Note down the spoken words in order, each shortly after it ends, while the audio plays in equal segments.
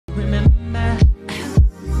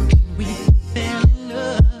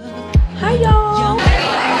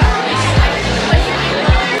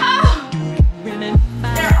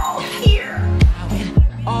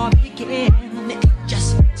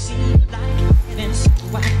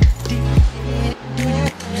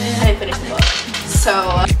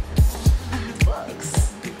so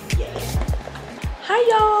books. Yeah. Hi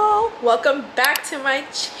y'all, welcome back to my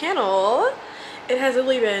channel. It has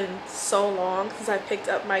really been so long since I picked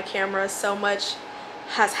up my camera. So much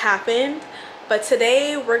has happened, but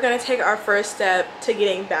today we're gonna take our first step to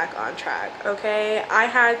getting back on track. Okay, I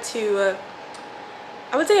had to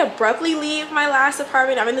I would say abruptly leave my last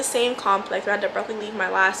apartment. I'm in the same complex, but I had to abruptly leave my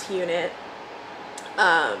last unit.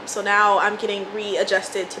 So now I'm getting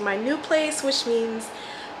readjusted to my new place, which means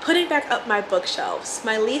putting back up my bookshelves.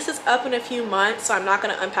 My lease is up in a few months, so I'm not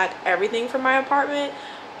going to unpack everything from my apartment,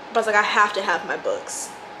 but it's like I have to have my books.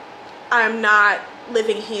 I'm not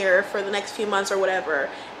living here for the next few months or whatever,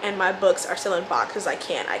 and my books are still in boxes. I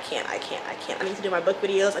can't. I need to do my book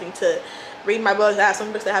videos. I need to read my books. I have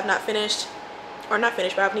some books that I have not finished, or not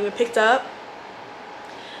finished, but I haven't even picked up.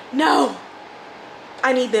 No!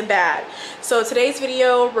 I need them bad. So today's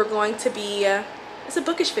video, we're going to be it's a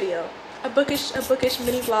bookish video, a bookish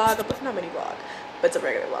mini vlog, not mini vlog, but it's a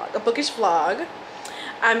regular vlog, a bookish vlog.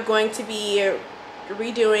 I'm going to be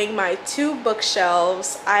redoing my 2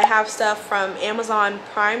 bookshelves. I have stuff from Amazon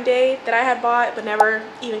Prime Day that I had bought but never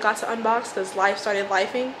even got to unbox because life started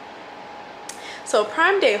lifing. So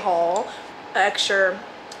Prime Day haul, an extra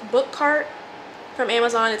book cart from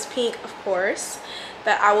Amazon. It's pink, of course,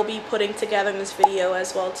 that I will be putting together in this video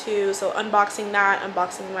as well too. So unboxing that,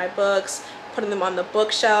 unboxing my books, putting them on the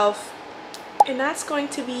bookshelf, and that's going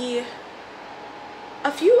to be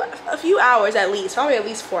a few hours at least, probably at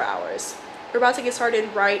least 4 hours. We're about to get started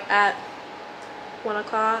right at 1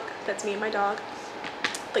 o'clock. That's me and my dog.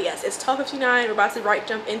 But yes, it's 12:59. We're about to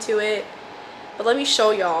jump into it. But let me show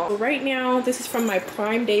y'all. Right now, this is from my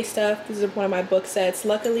Prime Day stuff. This is one of my book sets.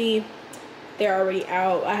 Luckily, they're already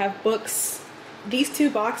out. I have books. These 2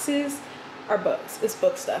 boxes are books. It's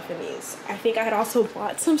book stuff in these. I think I had also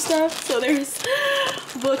bought some stuff. So there's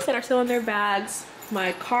books that are still in their bags.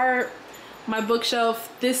 My cart, my bookshelf.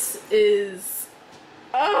 This is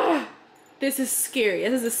scary.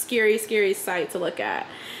 This is a scary sight to look at.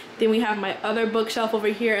 Then we have my other bookshelf over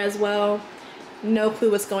here as well. No clue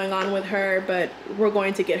what's going on with her, but we're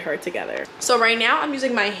going to get her together. So right now I'm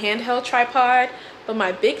using my handheld tripod, but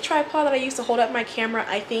my big tripod that I used to hold up my camera,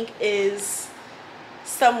 I think is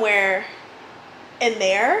somewhere in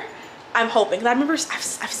there. I'm hoping, 'cause I remember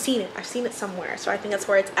I've seen it somewhere, so I think that's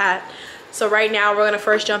where it's at. So right now we're gonna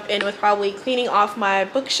first jump in with probably cleaning off my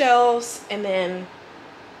bookshelves and then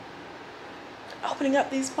opening up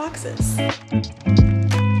these boxes.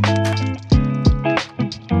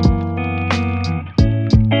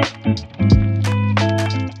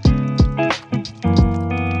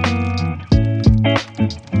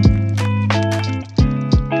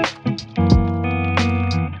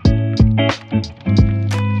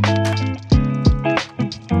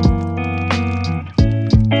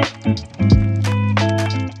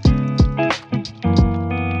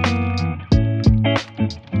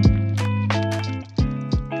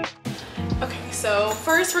 So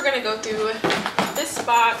first we're gonna go through this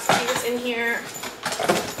box, see what's in here.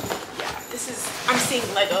 Yeah, this is, I'm seeing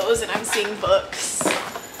Legos and I'm seeing books.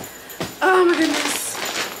 Oh my goodness.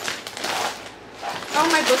 All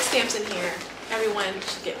my book stamps in here. Everyone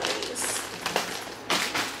should get one of these.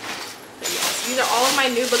 But yes, these are all of my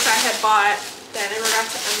new books I had bought that I never got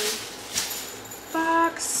to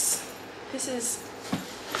unbox. This is,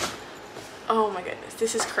 oh my goodness,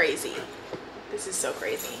 this is crazy. This is so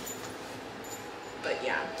crazy. But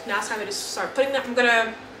yeah, now it's time to just start putting them. I'm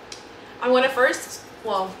gonna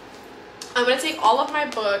take all of my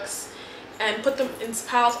books and put them in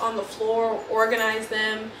piles on the floor, organize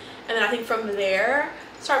them, and then I think from there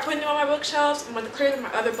start putting them on my bookshelves. I'm gonna clear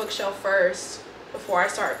my other bookshelf first before I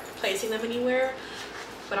start placing them anywhere.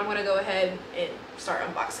 But I'm gonna go ahead and start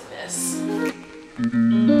unboxing this.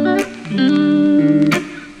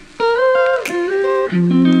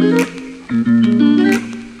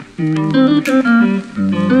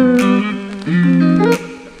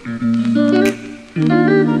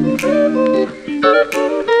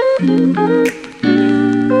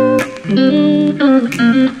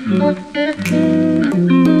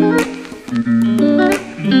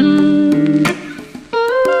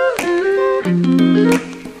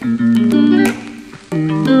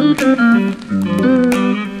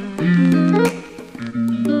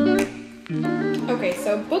 Okay,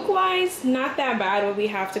 so book-wise, not that bad what we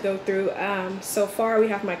have to go through. So far we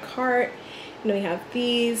have my cart, and then we have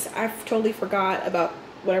these. I totally forgot about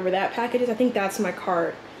whatever that package is. I think that's my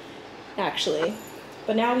cart, actually.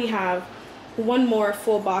 But now we have one more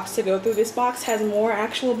full box to go through. This box has more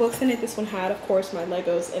actual books in it. This one had, of course, my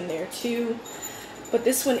Legos in there too. But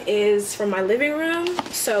this one is from my living room.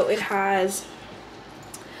 So it has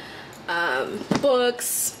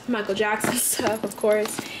books, Michael Jackson stuff, of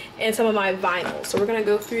course, and some of my vinyls. So we're gonna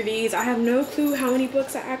go through these. I have no clue how many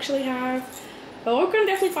books I actually have, but we're gonna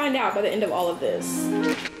definitely find out by the end of all of this.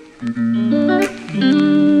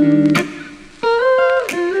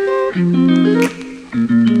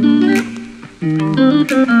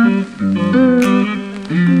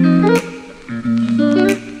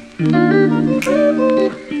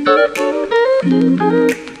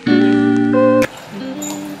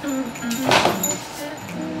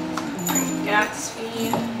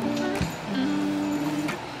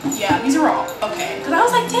 Yeah, these are all okay. Because I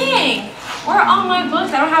was like, dang, where are all my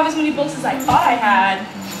books? I don't have as many books as I thought I had.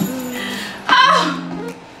 Ah,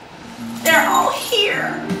 they're all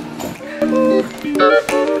here. I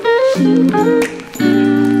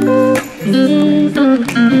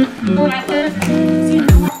love. See,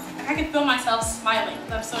 I can feel myself smiling.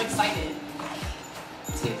 I'm so excited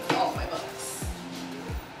to see all of my books.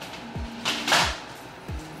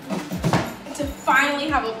 And to finally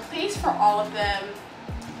have a place for all of them.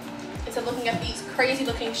 Instead of looking at these crazy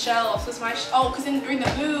looking shelves. This is my because during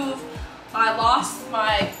the move, I lost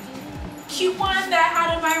my cute one that I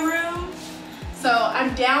had in my room. So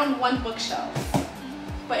I'm down one bookshelf.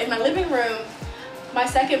 But in my living room, my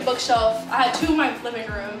second bookshelf, I had two in my living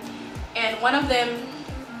room, and one of them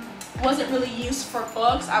wasn't really used for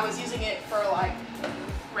books. I was using it for like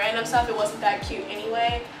random stuff. It wasn't that cute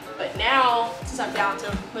anyway. But now, since I'm down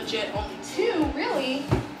to legit only two, really,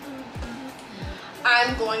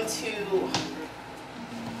 I'm going to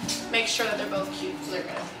make sure that they're both cute. So they're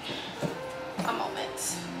gonna be a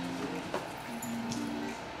moment.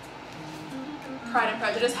 Pride and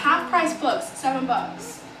Prejudice, half price books,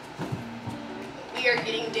 $7. We are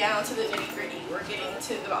getting down to the nitty gritty. We're getting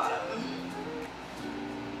to the bottom.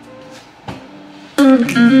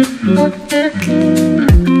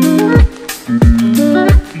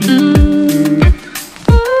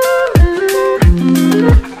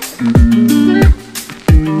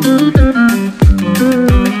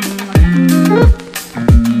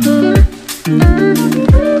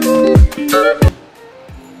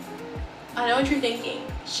 I know what you're thinking.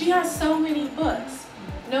 She has so many books.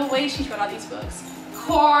 No way she's read all these books.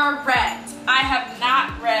 Correct. I have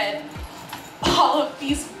not read all of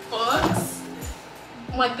these books.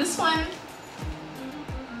 Like this one.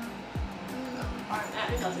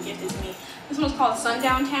 It doesn't get this to me. This one's called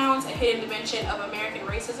Sundown Towns, A Hidden Dimension of American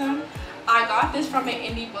Racism. I got this from an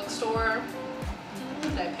indie bookstore. What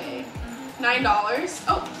did I pay? $9.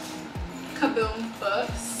 Oh, Kaboom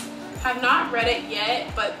Books. Have not read it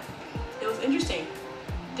yet, but it was interesting.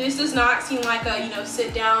 This does not seem like a,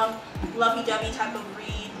 sit down, lovey-dovey type of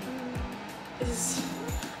read. This is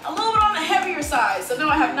a little bit on the heavier side, so no,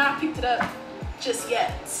 I have not picked it up just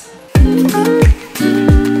yet.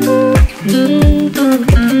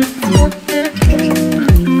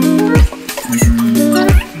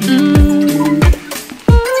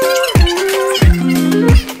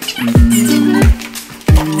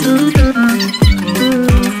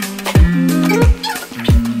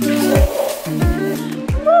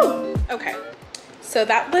 Okay, so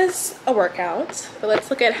that was a workout, but let's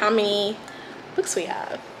look at how many books we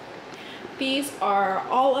have. These are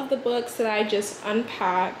all of the books that I just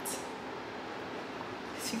unpacked.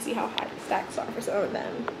 So you can see how high the stacks are for some of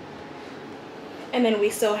them. And then we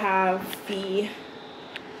still have the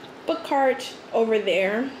book cart over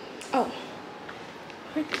there. Oh,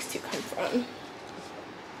 where did these two come from?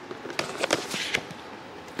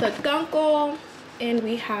 The Gunkel, and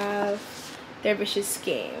we have Their Vicious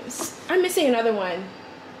Games. I'm missing another one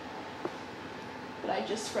that I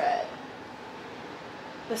just read.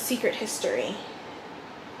 The Secret History.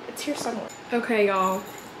 It's here somewhere. Okay, y'all.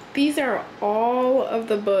 These are all of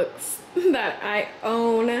the books that I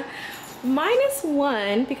own. Minus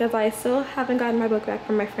one, because I still haven't gotten my book back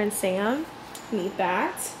from my friend Sam. Need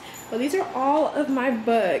that. But these are all of my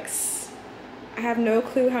books. I have no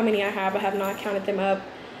clue how many I have. I have not counted them up.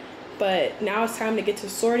 But now it's time to get to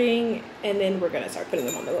sorting, and then we're gonna start putting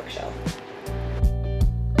them on the bookshelf.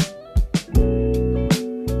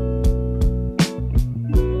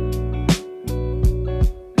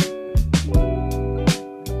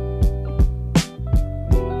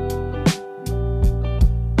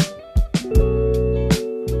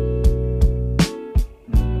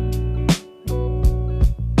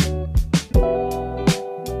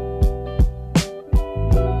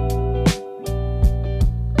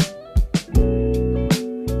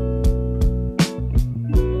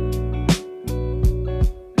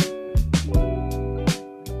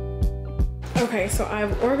 Okay, so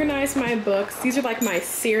I've organized my books. These are like my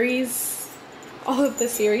series all of the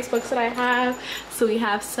series books that I have. So we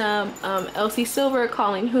have some Elsie Silver,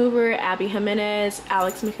 Colleen Hoover, Abby Jimenez,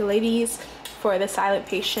 Alex Michaelides for The Silent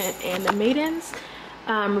Patient and The Maidens.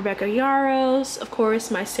 Rebecca Yarros, of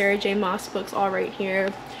course, my Sarah J. Maas books all right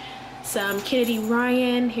here. Some Kennedy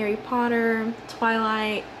Ryan, Harry Potter,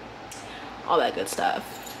 Twilight, all that good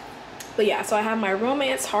stuff. But yeah, so I have my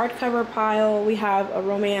romance hardcover pile. We have a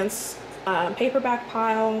romance paperback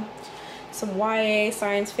pile, some YA,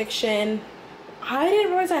 science fiction. I didn't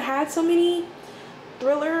realize I had so many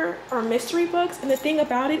thriller or mystery books, and the thing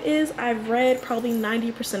about it is I've read probably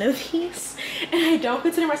 90% of these, and I don't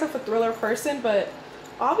consider myself a thriller person, but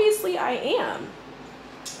obviously I am.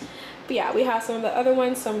 But yeah, we have some of the other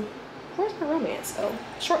ones. Where's my romance? Oh,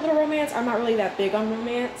 short little romance. I'm not really that big on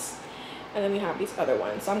romance. And then we have these other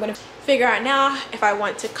ones. So I'm gonna figure out now if I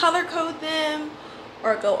want to color code them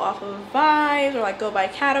or go off of vibes or like go by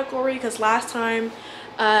category, because last time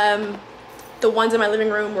the ones in my living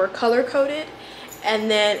room were color coded,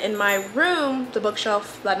 and then in my room, the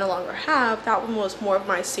bookshelf that I no longer have, that one was more of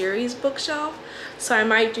my series bookshelf. So I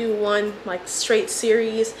might do one like straight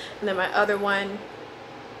series, and then my other one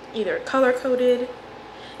either color coded.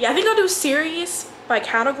 Yeah, I think I'll do series by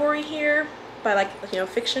category here, by like, you know,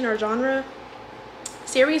 fiction or genre.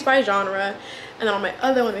 Series by genre, and then on my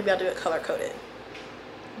other one maybe I'll do it color coded.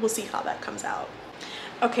 We'll see how that comes out.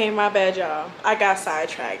 Okay, my bad y'all, I got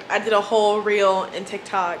sidetracked. I did a whole reel in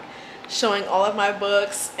TikTok showing all of my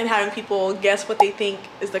books and having people guess what they think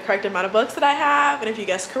is the correct amount of books that I have, and if you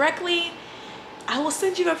guess correctly, I will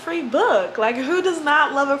send you a free book. Like, who does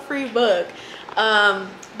not love a free book?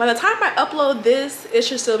 By the time I upload this, it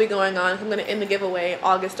should still be going on. I'm gonna end the giveaway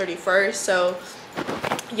August 31st, so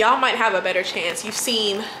y'all might have a better chance. You've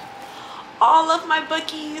seen all of my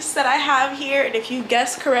bookies that I have here, and if you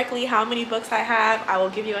guess correctly how many books I have, I will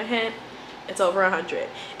give you a hint. It's over 100.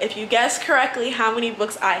 If you guess correctly how many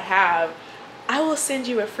books I have, I will send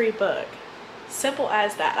you a free book. Simple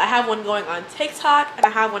as that. I have one going on TikTok and I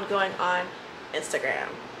have one going on Instagram.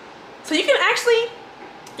 So you can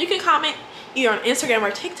comment either on Instagram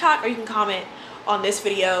or TikTok, or you can comment on this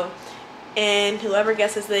video, and whoever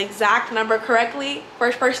guesses the exact number correctly,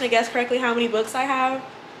 first person to guess correctly how many books I have,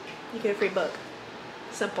 you get a free book.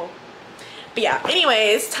 Simple. But yeah,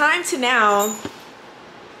 anyways, time to now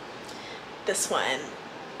this one.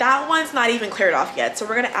 That one's not even cleared off yet, so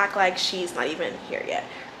we're gonna act like she's not even here yet.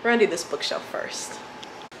 We're gonna do this bookshelf first.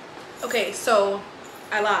 Okay, so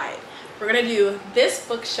I lied. We're gonna do this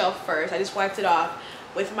bookshelf first. I just wiped it off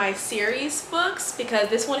with my series books because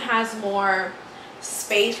this one has more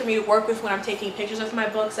space for me to work with when I'm taking pictures of my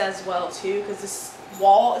books as well too, because this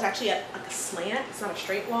wall is actually like a slant. It's not a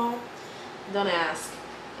straight wall. Don't ask.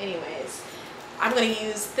 Anyways, I'm going to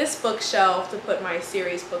use this bookshelf to put my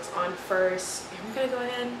series books on first, and we're going to go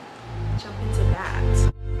ahead and jump into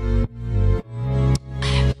that.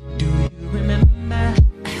 Do you remember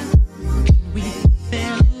we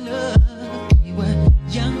fell in love? We were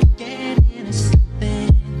young and innocent then.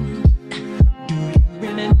 Do you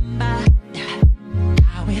remember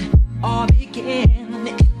how it all began?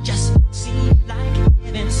 It just seemed like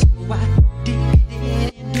heaven, so I did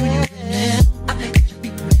it. Do you remember? I think it should be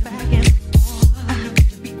back and forth. I think it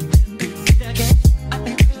should be again. I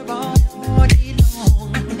think we're all day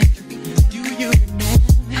long. Do you remember?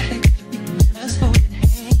 I think it should be us holding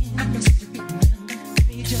hands.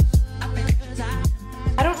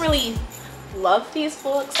 I don't really love these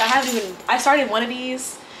books. I started one of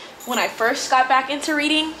these when I first got back into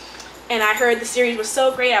reading, and I heard the series was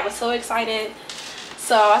so great. I was so excited.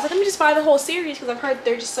 So I was like, let me just buy the whole series because I've heard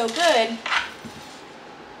they're just so good.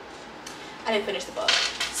 I didn't finish the book.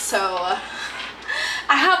 So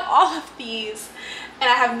I have all of these and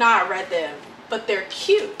I have not read them, but they're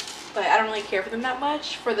cute. But I don't really care for them that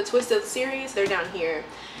much. For the Twisted series, they're down here.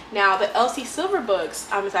 Now the Elsie Silver books,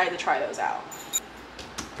 I'm excited to try those out.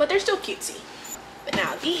 But they're still cutesy. But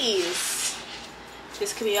now these,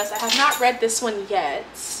 this could be us. I have not read this one yet.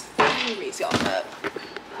 Let me raise y'all up.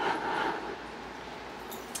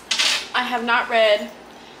 I have not read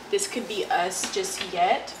This Could Be Us just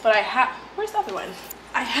yet, but I have, where's the other one?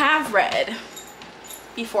 I have read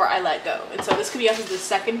Before I Let Go, and so This Could Be Us is the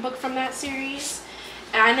second book from that series.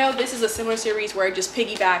 And I know this is a similar series where it just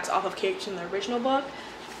piggybacks off of characters in the original book.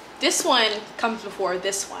 This one comes before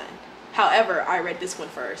this one. However, I read this one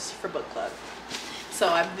first for book club. So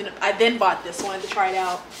I then bought this one to try it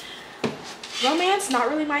out. Romance, not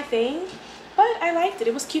really my thing, but I liked it.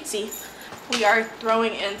 It was cutesy. We are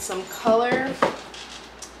throwing in some color,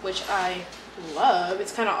 which I love.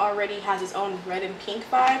 It's kind of already has its own red and pink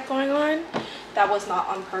vibe going on. That was not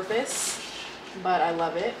on purpose, but I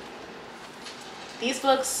love it. These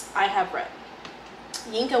books I have read.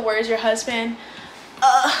 Yinka, Where's Your Husband?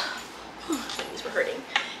 My knees were hurting.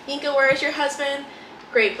 Yinka, Where's Your Husband?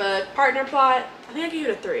 Great book. Partner Plot. I think I gave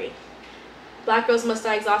it a 3. Black Girls Must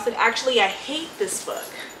Die Exhausted. Actually, I hate this book.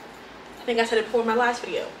 I think I said it before in my last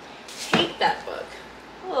video. Hate that book.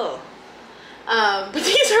 Oh. But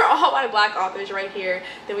these are all by Black authors right here.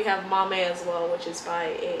 Then we have Mame as well, which is by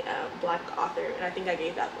a Black author, and I think I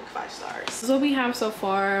gave that book 5 stars. This is what we have so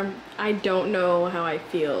far. I don't know how I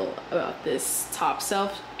feel about this top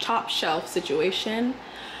shelf situation,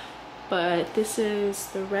 but this is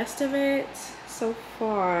the rest of it so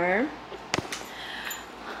far.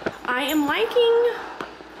 I am liking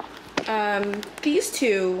these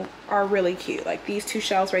two are really cute. Like these 2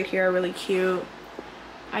 shelves right here are really cute.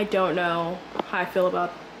 I don't know how I feel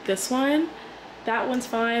about this one. That one's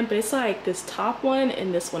fine, but it's like this top one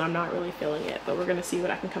and this one I'm not really feeling it, but we're gonna see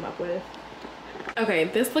what I can come up with. Okay,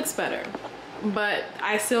 this looks better, but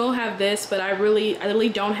I still have this, but I really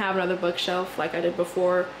don't have another bookshelf like I did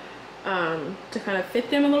before to kind of fit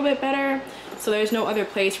them a little bit better. So there's no other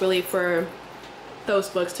place really for those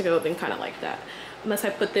books to go than kind of like that, unless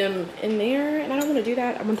I put them in there, and I don't want to do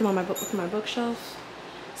that. I want them on my bookshelf.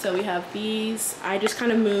 So we have these. I just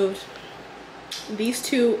kind of moved these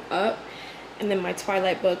 2 up, and then my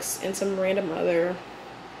Twilight books and some random other,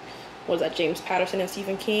 what was that, James Patterson and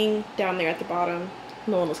Stephen King down there at the bottom.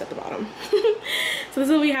 No one looks at the bottom. So this is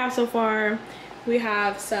what we have so far. We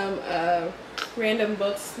have some random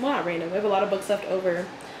books. Well, not random. We have a lot of books left over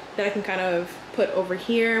that I can kind of put over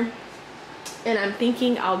here. And I'm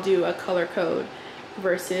thinking I'll do a color code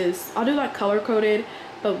versus, I'll do like color coded,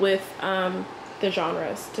 but with the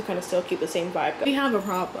genres to kind of still keep the same vibe. We have a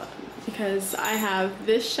problem because I have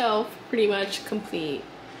this shelf pretty much complete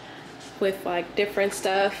with like different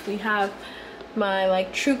stuff. We have my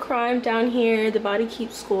like true crime down here, The Body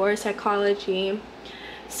Keeps Score, psychology,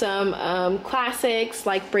 some classics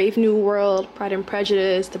like Brave New World, Pride and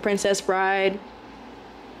Prejudice, The Princess Bride,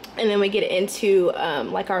 and then we get into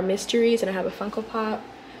like our mysteries, and I have a Funko Pop,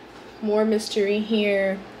 more mystery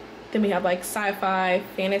here. Then we have like sci-fi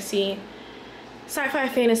fantasy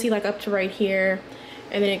like up to right here,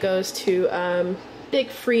 and then it goes to Big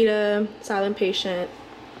Frida, Silent Patient,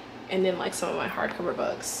 and then like some of my hardcover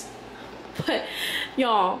books. But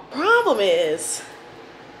y'all, problem is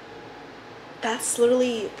that's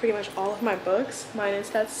literally pretty much all of my books, minus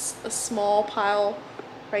that's a small pile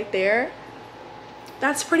right there.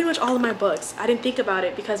 That's pretty much all of my books. I didn't think about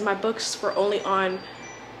it because my books were only on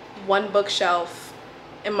 1 bookshelf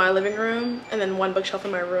in my living room, and then 1 bookshelf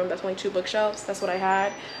in my room. That's only 2 bookshelves. That's what I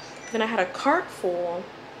had. Then I had a cart full,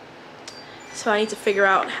 so I need to figure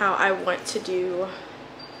out how I want to do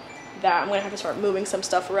that. I'm gonna have to start moving some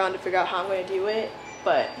stuff around to figure out how I'm gonna do it,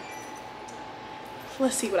 but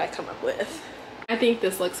let's see what I come up with. I think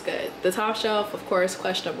this looks good. The top shelf, of course,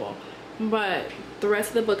 questionable, but the rest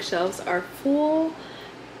of the bookshelves are full.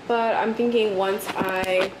 But I'm thinking once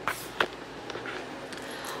I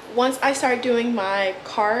start doing my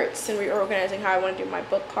carts and reorganizing how I want to do my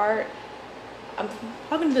book cart, I'm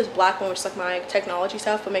probably gonna do this black one, which is like my technology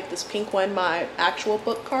stuff, but make this pink one my actual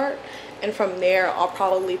book cart, and from there I'll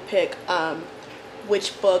probably pick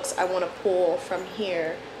which books I want to pull from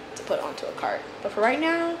here to put onto a cart. But for right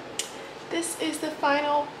now, this is the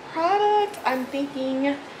final product. I'm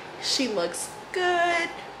thinking she looks good.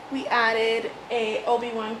 We added a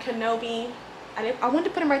Obi-Wan Kenobi. I wanted to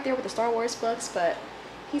put him right there with the Star Wars books, but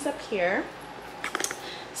he's up here.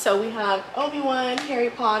 So we have Obi-Wan, Harry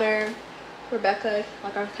Potter, Rebecca,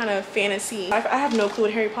 like our kind of fantasy. I have no clue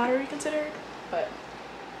what Harry Potter is considered, but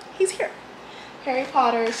he's here. Harry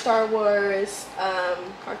Potter, Star Wars,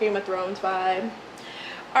 our Game of Thrones vibe.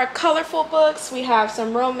 Our colorful books, we have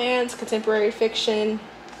some romance, contemporary fiction,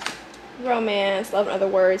 romance, Love in Other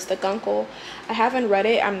Words, The Guncle. I haven't read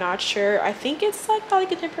it, I'm not sure. I think it's like probably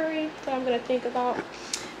contemporary that I'm gonna think about.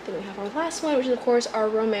 Then we have our last one, which is of course our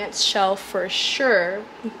romance shelf for sure.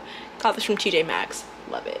 Got this from TJ Maxx,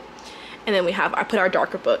 love it. And then I put our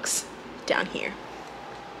darker books down here.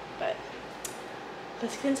 But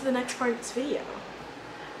let's get into the next part of this video.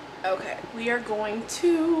 Okay, we are going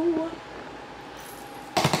to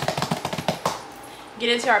get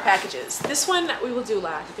into our packages. This one we will do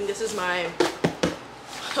last. I think this is my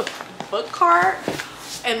book cart,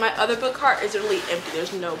 and my other book cart is really empty.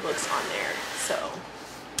 There's no books on there, so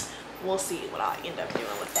we'll see what I end up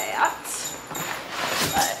doing with that.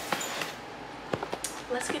 But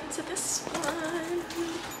let's get into this one.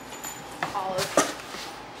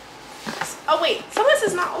 Oh wait, some of this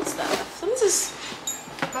is not old stuff. Some of this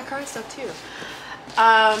is my current stuff too.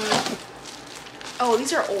 Oh,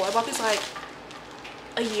 these are old. I bought these like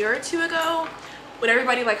a year or two ago when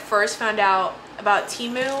everybody like first found out about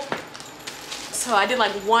Temu. So I did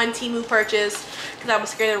like one Temu purchase because I was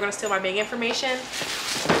scared they were gonna steal my bank information.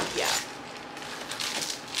 Yeah.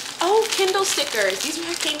 Oh, Kindle stickers. These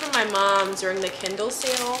came from my mom during the Kindle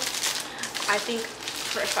sale. I think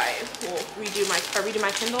if I redo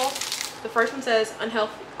my Kindle, the first one says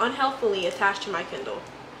unhealthfully attached to my Kindle.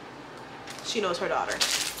 She knows her daughter.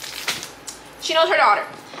 She knows her daughter.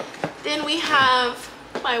 Then we have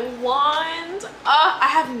my wand. I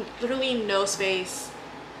have literally no space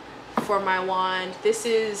for my wand. This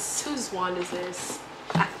is, whose wand is this?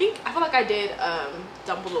 I feel like I did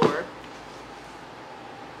Dumbledore.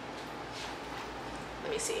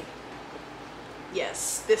 Let me see.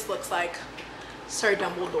 Yes, this looks like Sir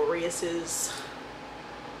Dumbledoreus's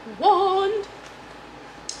wand.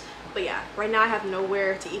 But yeah, right now I have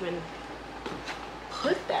nowhere to even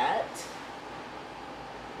put that.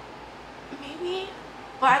 Maybe,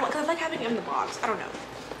 but I like having it in the box. I don't know.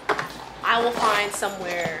 I will find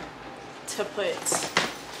somewhere to put,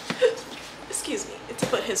 excuse me, to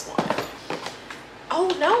put his wand.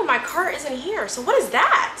 Oh no, my cart isn't here. So what is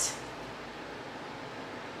that?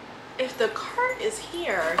 If the cart is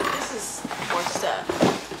here, this is more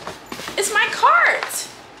stuff. It's my cart.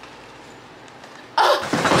 Oh,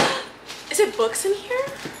 is it books in here?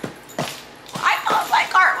 I thought my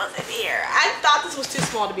cart was in here. I thought this was too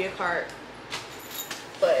small to be a cart.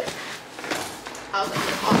 But I was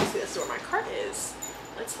like, obviously this is where my cart is.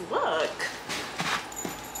 Let's look.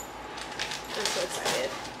 I'm so excited.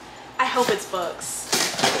 I hope it's books.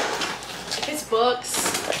 If it's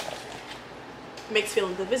books, mixed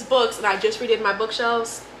feelings. If it's books and I just redid my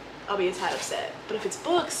bookshelves, I'll be a tad upset. But if it's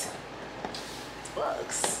books, it's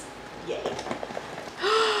books. Yay.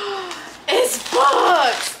 It's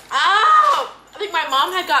books. Oh, I think my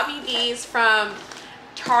mom had got me these from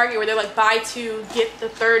Target where they're like buy two get the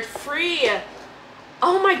third free.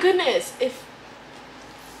 Oh my goodness. If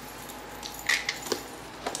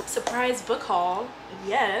surprise book haul,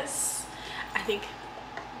 yes. I think,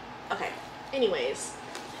 okay, anyways,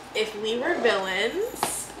 if we were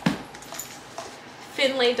villains,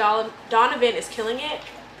 Finlay Donovan is killing it.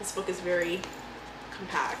 This book is very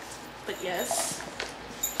compact, but yes.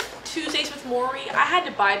 Tuesdays with Maury. I had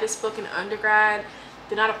to buy this book in undergrad,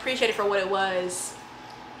 did not appreciate it for what it was,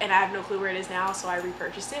 and I have no clue where it is now, so I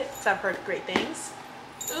repurchased it because I've heard great things.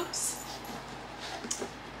 Oops.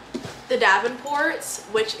 The Davenports,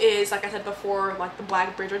 which is, like I said before, like the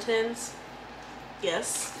Black Bridgertons.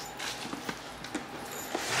 Yes.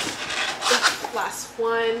 The last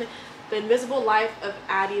one, The Invisible Life of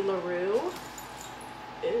Addie LaRue.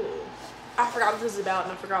 Ooh. I forgot what this is about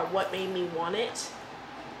and I forgot what made me want it.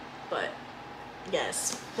 But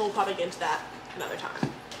yes, we'll probably get into that another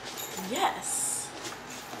time. Yes.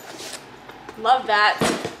 Love that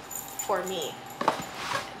for me.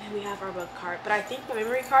 And then we have our book cart. But I think my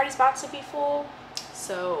memory card is about to be full.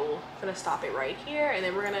 So I'm gonna stop it right here and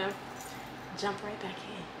then we're gonna jump right back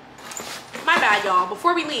in. My bad, y'all.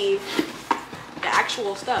 Before we leave the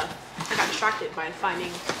actual stuff, I got distracted by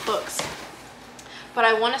finding books. But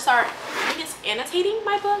I want to start, I guess, annotating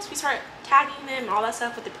my books. We start tagging them, all that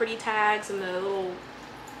stuff with the pretty tags and the little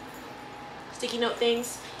sticky note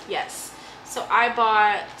things. Yes. So I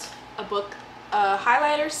bought a book,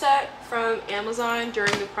 highlighter set from Amazon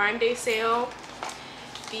during the Prime Day sale.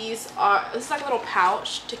 This is like a little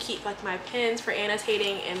pouch to keep like my pens for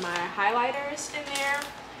annotating and my highlighters in there.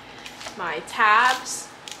 My tabs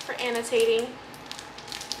for annotating.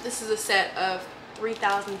 This is a set of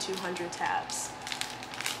 3,200 tabs.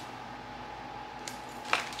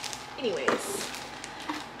 Anyways,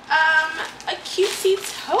 a cutesy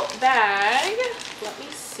tote bag. Let me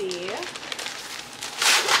see.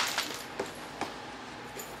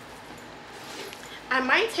 I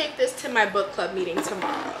might take this to my book club meeting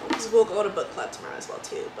tomorrow because we'll go to book club tomorrow as well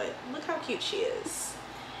too. But look how cute she is.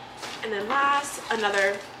 And then last,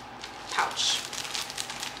 another pouch.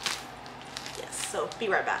 Yes, so be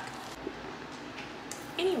right back.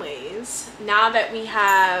 Anyways, now that we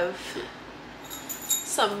have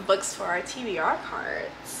some books for our TBR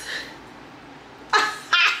cards.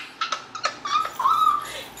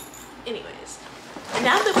 Anyways,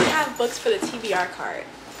 now that we have books for the TBR card,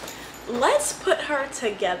 let's put her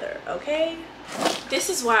together, okay? This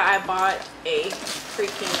is why I bought a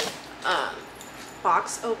freaking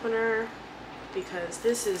box opener, because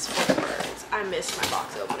this is for the birds. I miss my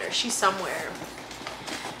box opener. She's somewhere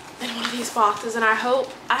in one of these boxes, and I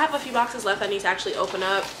have a few boxes left I need to actually open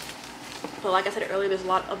up. But like I said earlier, there's a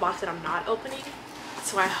lot of boxes that I'm not opening.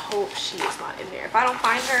 So I hope she is not in there. If I don't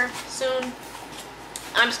find her soon,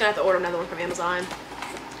 I'm just gonna have to order another one from Amazon.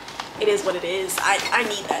 It is what it is. I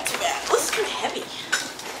need that too bad. Oh, this is kind of heavy.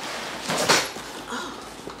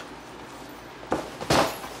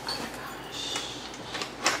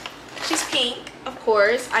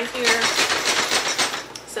 course, I hear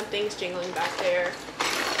some things jingling back there.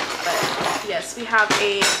 But yes, we have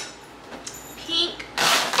a pink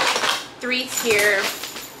 3-tier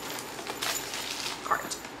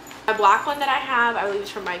cart. The black one that I have, I believe it's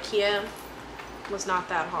from IKEA, was not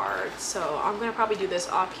that hard. So I'm gonna probably do this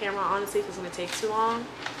off camera, honestly, because it's gonna take too long.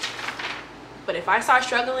 But if I start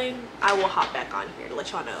struggling, I will hop back on here to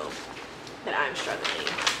let y'all know that I'm struggling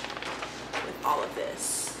with all of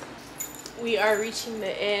this. We are reaching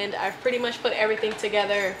the end. I've pretty much put everything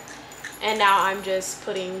together, and now I'm just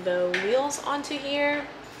putting the wheels onto here.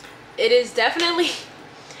 It is definitely,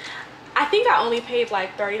 I think I only paid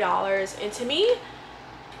like $30, and to me,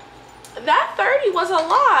 that 30 was a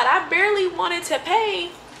lot. I barely wanted to pay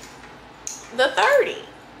the 30.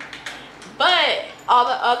 But all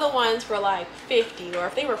the other ones were like 50, or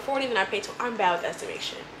if they were 40, then I paid 20. I'm bad with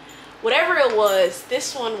estimation. Whatever it was,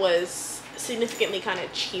 this one was significantly kind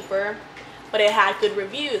of cheaper, but it had good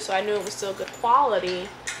reviews, so I knew it was still good quality.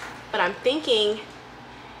 But I'm thinking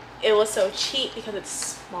it was so cheap because it's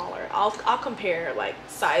smaller. I'll compare like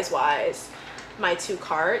size-wise my two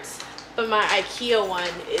carts. But my IKEA one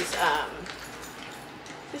is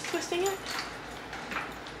this twisting it?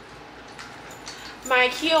 My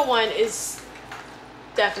IKEA one is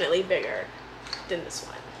definitely bigger than this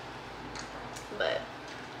one, but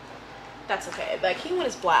that's okay. The IKEA one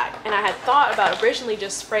is black, and I had thought about originally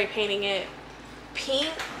just spray painting it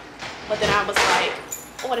pink, but then I was like,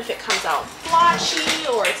 what if it comes out blotchy,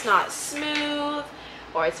 or it's not smooth,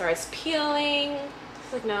 or it starts peeling?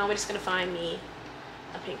 It's like, no, we're just gonna find me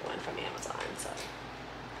a pink one from Amazon. So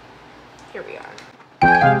here we are.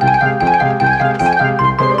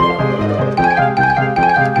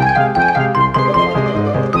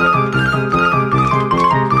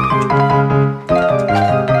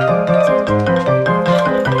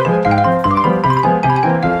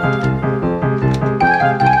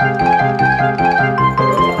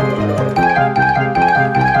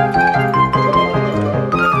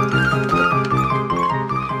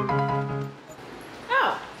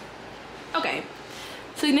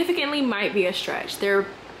 Significantly might be a stretch. They're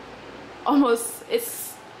almost,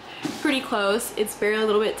 it's pretty close. It's very a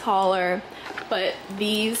little bit taller, but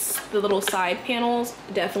the little side panels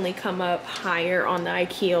definitely come up higher on the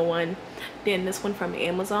IKEA one than this one from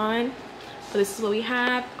Amazon. But this is what we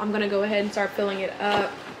have. I'm gonna go ahead and start filling it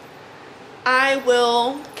up. I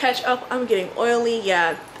will catch up. I'm getting oily.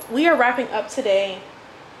 Yeah, we are wrapping up today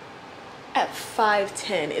at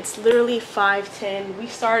 5:10. It's literally 5:10. We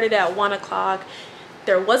started at 1 o'clock.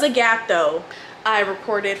 There was a gap though. I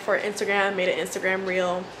recorded for Instagram, made an Instagram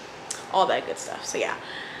reel, all that good stuff. So yeah,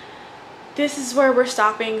 this is where we're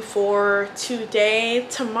stopping for today.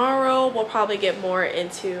 Tomorrow we'll probably get more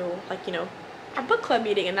into, like, you know, our book club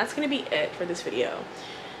meeting, and that's gonna be it for this video.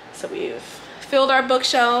 So we've filled our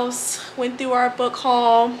bookshelves, went through our book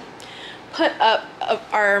haul, put up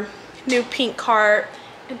our new pink cart,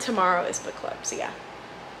 and tomorrow is book club. So yeah,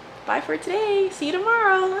 bye for today. See you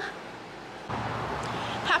tomorrow.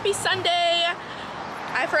 Happy Sunday.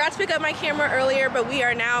 I forgot to pick up my camera earlier, but we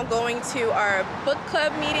are now going to our book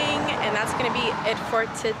club meeting, and that's gonna be it for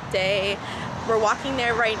today. We're walking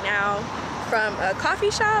there right now from a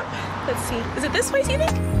coffee shop. Let's see, is it this way, do you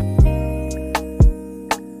think?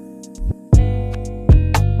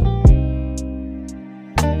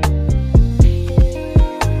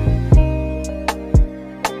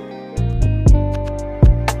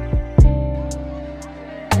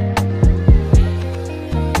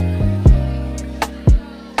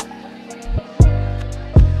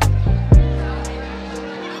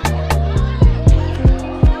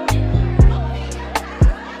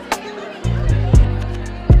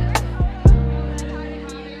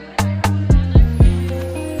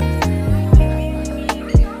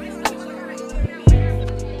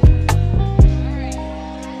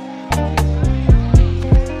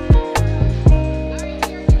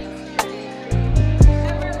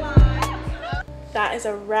 That is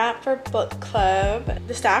a wrap for book club.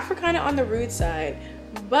 The staff were kind of on the rude side,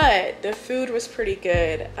 but the food was pretty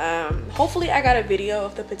good. Hopefully I got a video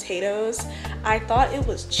of the potatoes. I thought it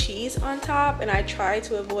was cheese on top, and I tried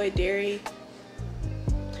to avoid dairy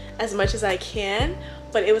as much as I can,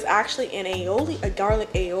 but it was actually in aioli, a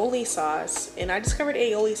garlic aioli sauce. And I discovered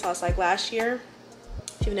aioli sauce like last year.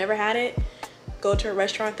 If you've never had it, go to a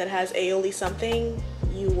restaurant that has aioli something.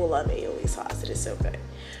 You will love aioli sauce. It is so good.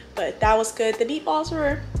 But that was good. The meatballs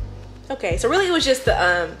were okay. So really it was just the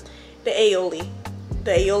aioli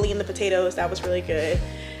and the potatoes. That was really good.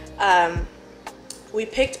 We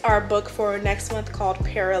picked our book for next month called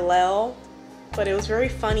Parallel, but it was very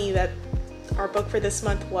funny that our book for this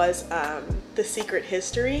month was The Secret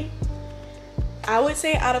History. I would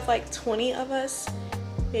say out of like 20 of us,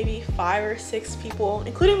 maybe 5 or 6 people,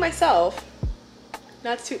 including myself,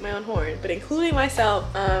 not to toot my own horn, but including myself,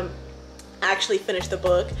 actually finished the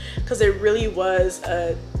book, because it really was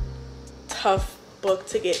a tough book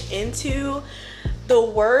to get into. The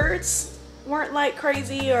words weren't like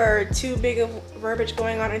crazy or too big of verbiage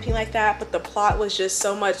going on or anything like that, but the plot was just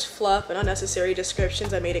so much fluff and unnecessary descriptions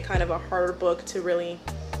that made it kind of a harder book to really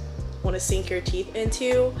want to sink your teeth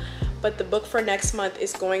into. But the book for next month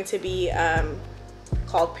is going to be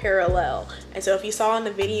called Parallel. And so if you saw in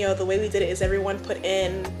the video, the way we did it is everyone put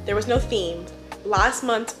in, there was no theme. Last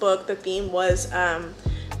month's book, the theme was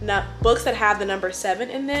not books that have the number 7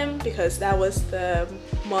 in them, because that was the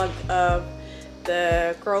month of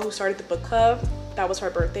the girl who started the book club. That was her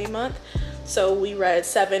birthday month. So we read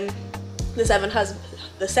the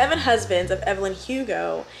seven husbands of Evelyn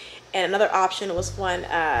Hugo, and another option was one,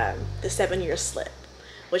 the 7-year slip,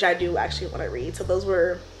 which I do actually want to read. So those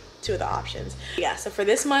were 2 of the options. Yeah, so for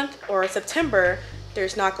this month or September,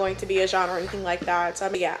 there's not going to be a genre or anything like that.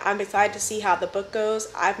 So yeah, I'm excited to see how the book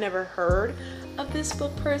goes. I've never heard of this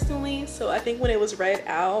book personally, so I think when it was read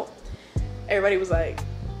out, everybody was like,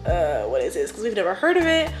 what is this? Because we've never heard of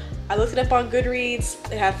it. I looked it up on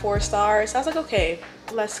Goodreads. It had 4 stars. I was like, okay,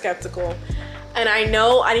 less skeptical. And I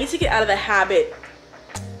know I need to get out of the habit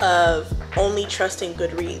of only trusting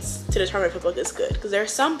Goodreads to determine if a book is good, because there are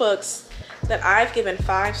some books that I've given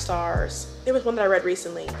 5 stars. There was one that I read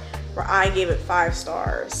recently where I gave it 5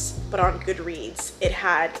 stars, but on Goodreads it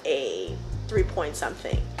had a 3 point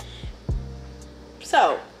something.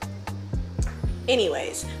 So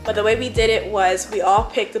anyways, but the way we did it was we all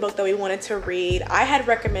picked the book that we wanted to read. I had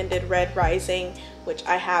recommended Red Rising, which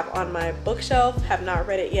I have on my bookshelf, have not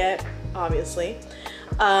read it yet, obviously.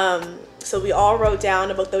 So we all wrote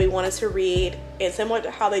down a book that we wanted to read, and similar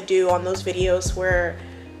to how they do on those videos where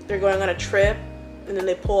they're going on a trip and then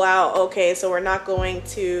they pull out, okay, so we're not going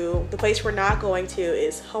to, the place we're not going to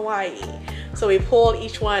is Hawaii. So we pulled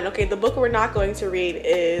each one, okay, the book we're not going to read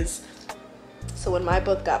is, so when my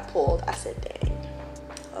book got pulled, I said, dang,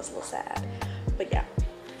 I was a little sad. But yeah,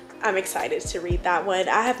 I'm excited to read that one.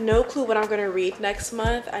 I have no clue what I'm going to read next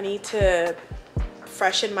month. I need to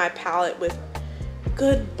freshen my palette with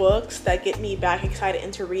good books that get me back excited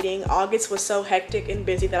into reading. August was so hectic and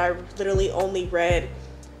busy that I literally only read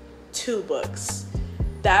 2 books.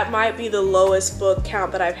 That might be the lowest book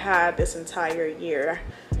count that I've had this entire year.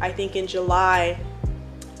 I think in July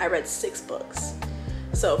I read 6 books.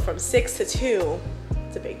 So from 6 to 2,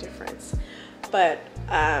 it's a big difference. But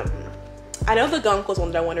I know The Guncle is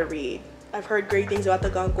one that I want to read. I've heard great things about The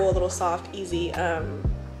Guncle, a little soft, easy.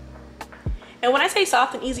 And when I say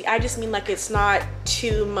soft and easy, I just mean like it's not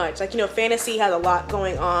too much. Like, you know, fantasy has a lot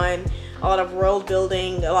going on, a lot of world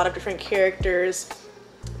building, a lot of different characters,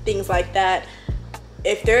 things like that.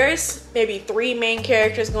 If there's maybe 3 main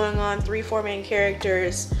characters going on, 3-4 main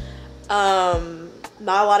characters, not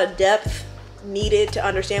a lot of depth needed to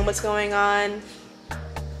understand what's going on,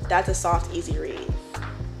 that's a soft, easy read.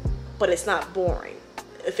 But it's not boring.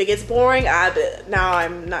 If it gets boring, now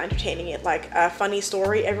I'm not entertaining it. Like a funny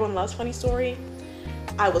story, everyone loves funny story.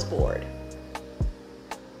 I was bored.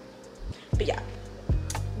 But yeah,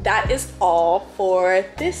 that is all for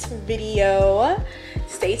this video.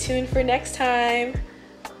 Stay tuned for next time.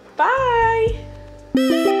 Bye.